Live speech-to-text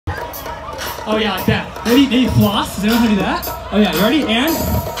Oh yeah, like that. Maybe floss. Does anyone know how to do that? Oh yeah, you ready? And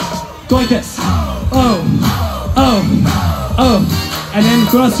go like this. Oh, oh, oh. And then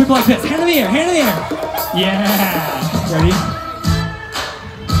go on a circle like this. Hand in the air, hand in the air. Yeah. Ready?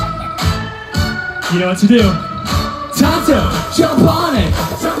 You know what to do. Tonto, jump on it.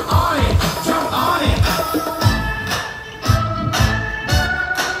 Jump on it. Jump on it.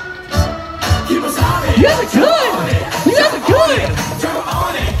 Keep us on it. You guys are good. You guys are good. Jump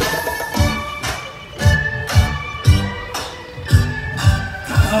on it.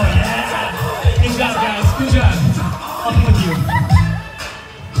 Oh yeah. Good job, guys. Good job. I'll come with you.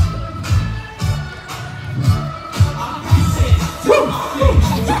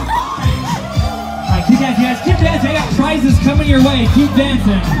 You guys keep dancing. I got prizes coming your way. Keep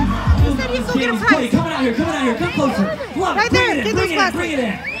dancing. Coming out here, come closer. Love, right bring there, it in, get those bring it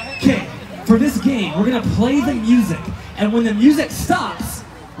in. Okay, for this game, we're gonna play the music, and when the music stops,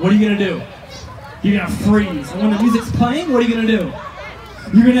 what are you gonna do? You're gonna freeze. And when the music's playing, what are you gonna do?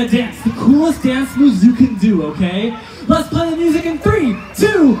 You're gonna dance. The coolest dance moves you can do, okay? Let's play the music in 3,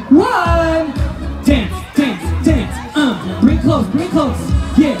 2, 1. Dance, dance, dance. Bring it close, bring it close.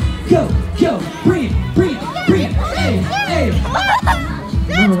 Yeah, go, go, bring it, bring it, bring it. Hey, hey.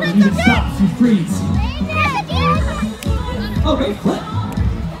 Remember, when the music stops, you freeze. Okay, flip.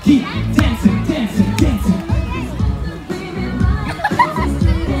 Keep dancing, dancing, dancing.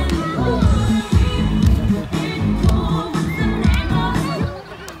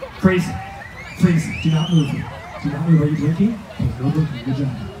 Freeze, freeze. Do not move. Do not move. Are you blinking? Okay, no blinking. Good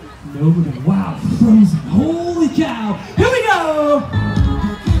job. No moving. Wow, frozen. Holy cow. Here we go.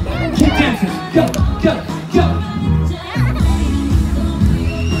 Keep dancing. Go, go, go.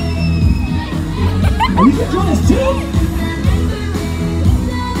 Oh, you can join us too?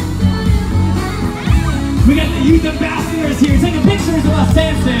 We got the youth ambassadors here taking pictures of us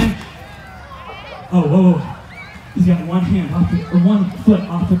dancing. Oh, whoa, whoa. He's got one hand off the, or one foot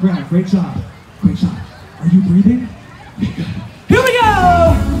off the ground. Great job. Great job. Are you breathing? Here we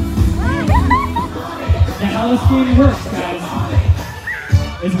go! Now how this game works, guys,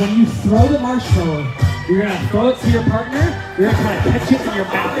 is when you throw the marshmallow, you're gonna throw it to your partner, you're gonna try to catch it in your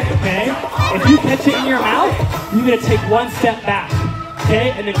mouth, okay? If you catch it in your mouth, you're gonna take one step back,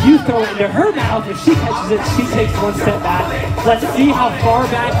 okay? And then you throw it into her mouth, if she catches it, she takes one step back. Let's see how far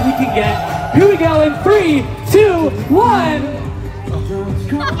back we can get. Here we go in 3, 2, 1.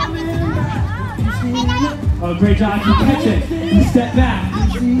 Oh, great job. You catch it. You step back.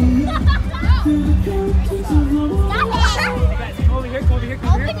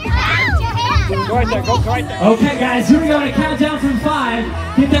 Go right there. Go right there. Okay, guys. Here we go. To count down from 5.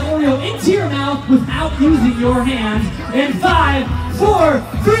 Get that Oreo into your mouth without using your hands. In 5, 4,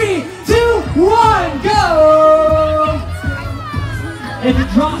 3, 2, 1. Go! If it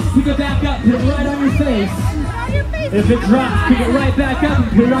drops, pick it back up. Put it right on your face. If it drops, pick it right back up and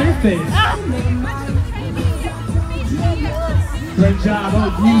put it on your face. Great job.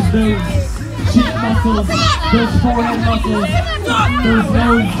 Oh, use those cheek muscles, those forehead muscles, those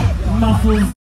nose muscles.